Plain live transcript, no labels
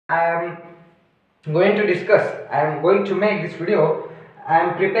I am going to discuss, I am going to make this video. I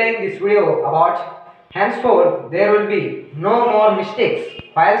am preparing this video about henceforth there will be no more mistakes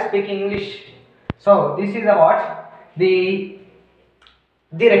while speaking English. So this is about the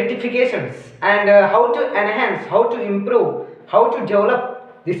rectifications and how to enhance, how to improve, how to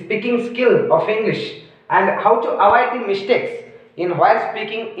develop the speaking skill of English and how to avoid the mistakes in while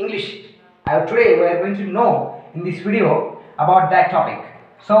speaking English. Today we are going to know in this video about that topic.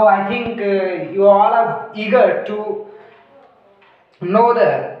 So I think you all are eager to know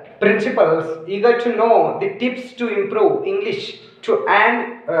the principles, eager to know the tips to improve English to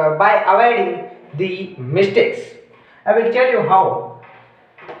and by avoiding the mistakes. I will tell you how.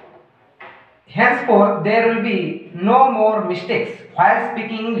 Henceforth, there will be no more mistakes while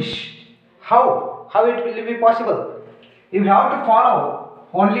speaking English. How? How it will be possible? You have to follow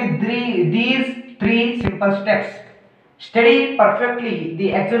only these three simple steps. Study perfectly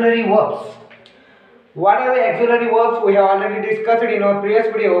the auxiliary verbs. What are the auxiliary verbs? We have already discussed it in our previous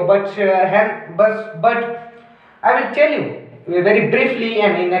video, but I will tell you very briefly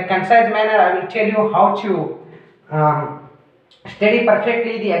and in a concise manner. I will tell you how to study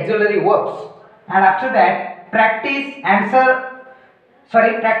perfectly the auxiliary verbs, and after that practice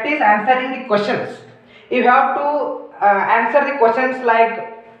answering the questions. You have to answer the questions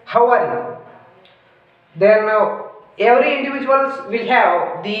like how are you. Then every individuals will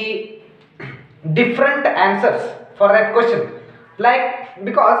have the different answers for that question, like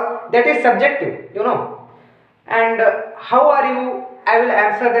because that is subjective. And how are you, I will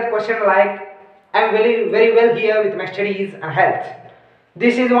answer that question like I am very well here with my studies and health.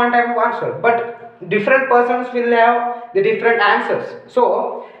 This is one type of answer, but different persons will have the different answers.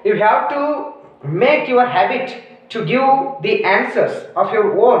 So you have to make your habit to give the answers of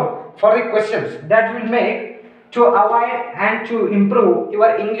your own for the questions. That will make to avoid and to improve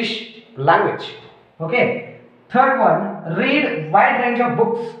your English language. Okay. Third one, read wide range of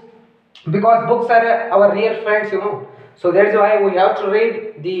books, because books are our real friends. So that's why we have to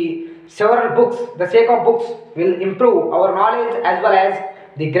read the several books. The sake of books will improve our knowledge as well as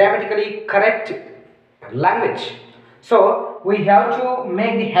the grammatically correct language. So we have to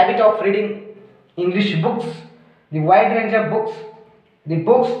make the habit of reading English books, the wide range of books. The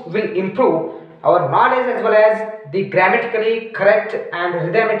books will improve our knowledge as well as the grammatically correct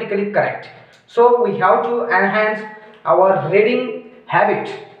and rhythmically correct. So we have to enhance our reading habit.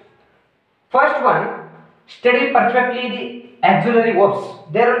 First one, study perfectly the auxiliary verbs.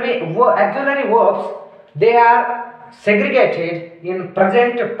 There will be auxiliary verbs. They are segregated in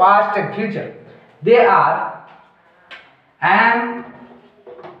present, past and future. They are am,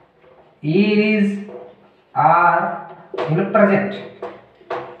 is, are in present,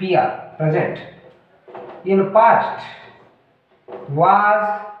 PR, present. In past,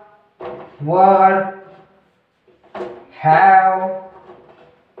 was, were, have,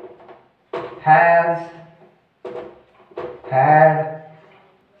 has, had,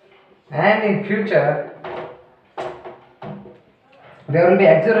 and in future there will be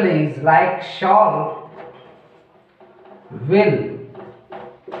auxiliaries like shall, will,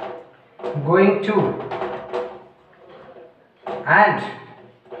 going to, and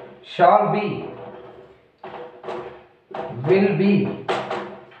shall be, will be,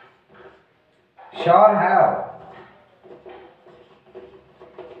 shall have,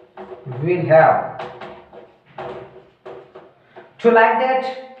 will have. To like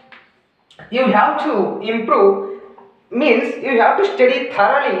that, you have to improve, means you have to study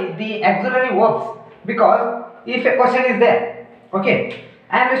thoroughly the auxiliary verbs, because if a question is there, okay,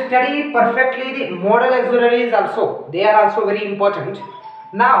 and study perfectly the modal auxiliaries also. They are also very important.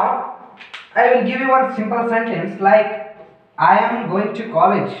 Now I will give you one simple sentence like I am going to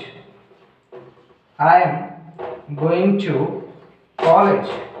college. I am going to college.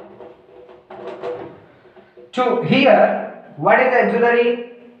 To here, what is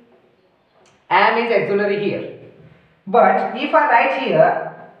auxiliary? Am is auxiliary here. But if I write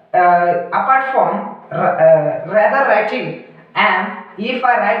here, apart from rather writing am, if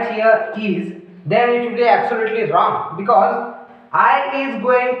I write here is, then it will be absolutely wrong, because I is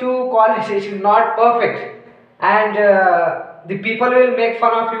going to college is not perfect, and the people will make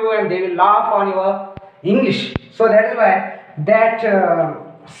fun of you and they will laugh on your English. So that is why that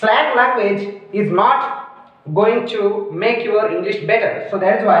slang language is not going to make your English better. So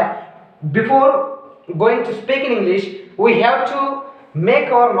that is why before going to speak in English, we have to make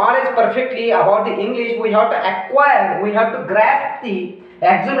our knowledge perfectly about the English. We have to acquire, we have to grasp the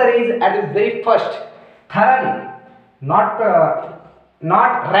auxiliaries at the very first, thoroughly, not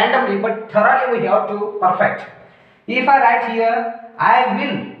randomly, but thoroughly we have to perfect. If I write here I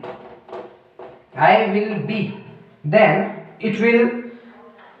will I will be, then it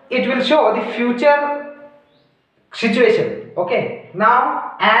will show the future situation. Okay,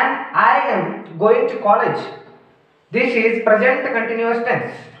 now I am going to college. This is present continuous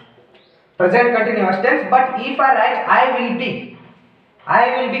tense. Present continuous tense. But if I write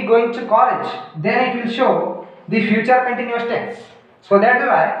I will be going to college, then it will show the future continuous tense. So that's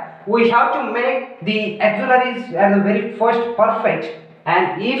why we have to make the auxiliaries as the very first perfect.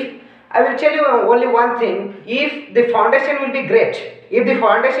 And if I will tell you only one thing, if the foundation will be great, if the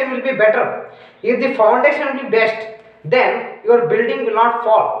foundation will be better, if the foundation will be best, then your building will not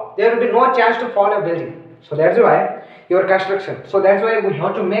fall. There will be no chance to fall your building. So that's why your construction. So that's why we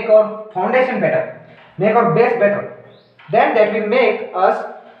have to make our foundation better, make our base better. Then that will make us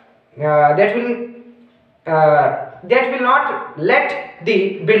that will not let the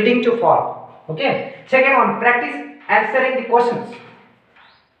building to fall. Okay. Second one, practice answering the questions.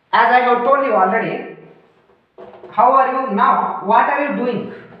 As I have told you already, how are you now? What are you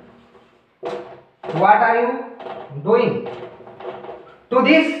doing? What are you doing? To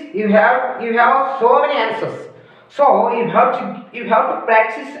this you have so many answers. So you have to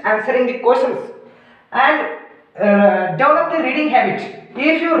practice answering the questions and develop the reading habit.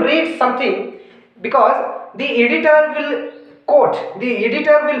 If you read something, because the editor will quote, the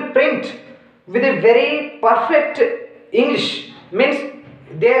editor will print with a very perfect English, means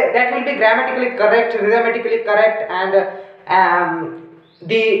that will be grammatically correct, grammatically correct, and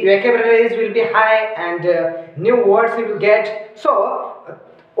the vocabularies will be high, and new words you will get. So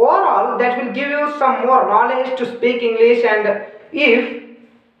overall that will give you some more knowledge to speak English. And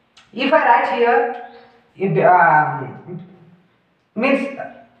if I write here, means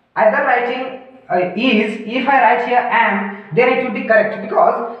either writing is, if I write here am, then it will be correct,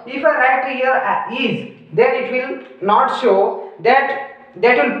 because if I write here is, then it will not show that,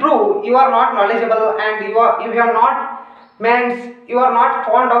 that will prove you are not knowledgeable and you are not, means you are not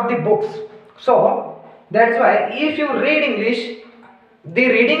fond of the books. So that's why if you read English, the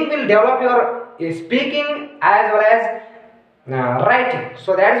reading will develop your speaking as well as writing.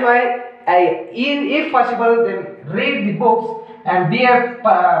 So that's why if possible, then read the books and be a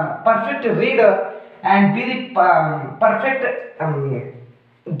perfect reader and be the perfect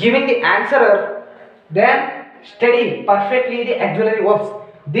giving the answer. Then study perfectly the auxiliary verbs.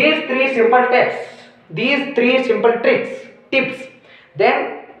 These three simple tips, tips,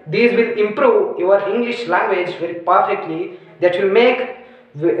 then these will improve your English language very perfectly. That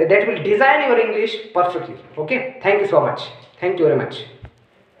will design your English perfectly. Okay, thank you so much. Thank you very much.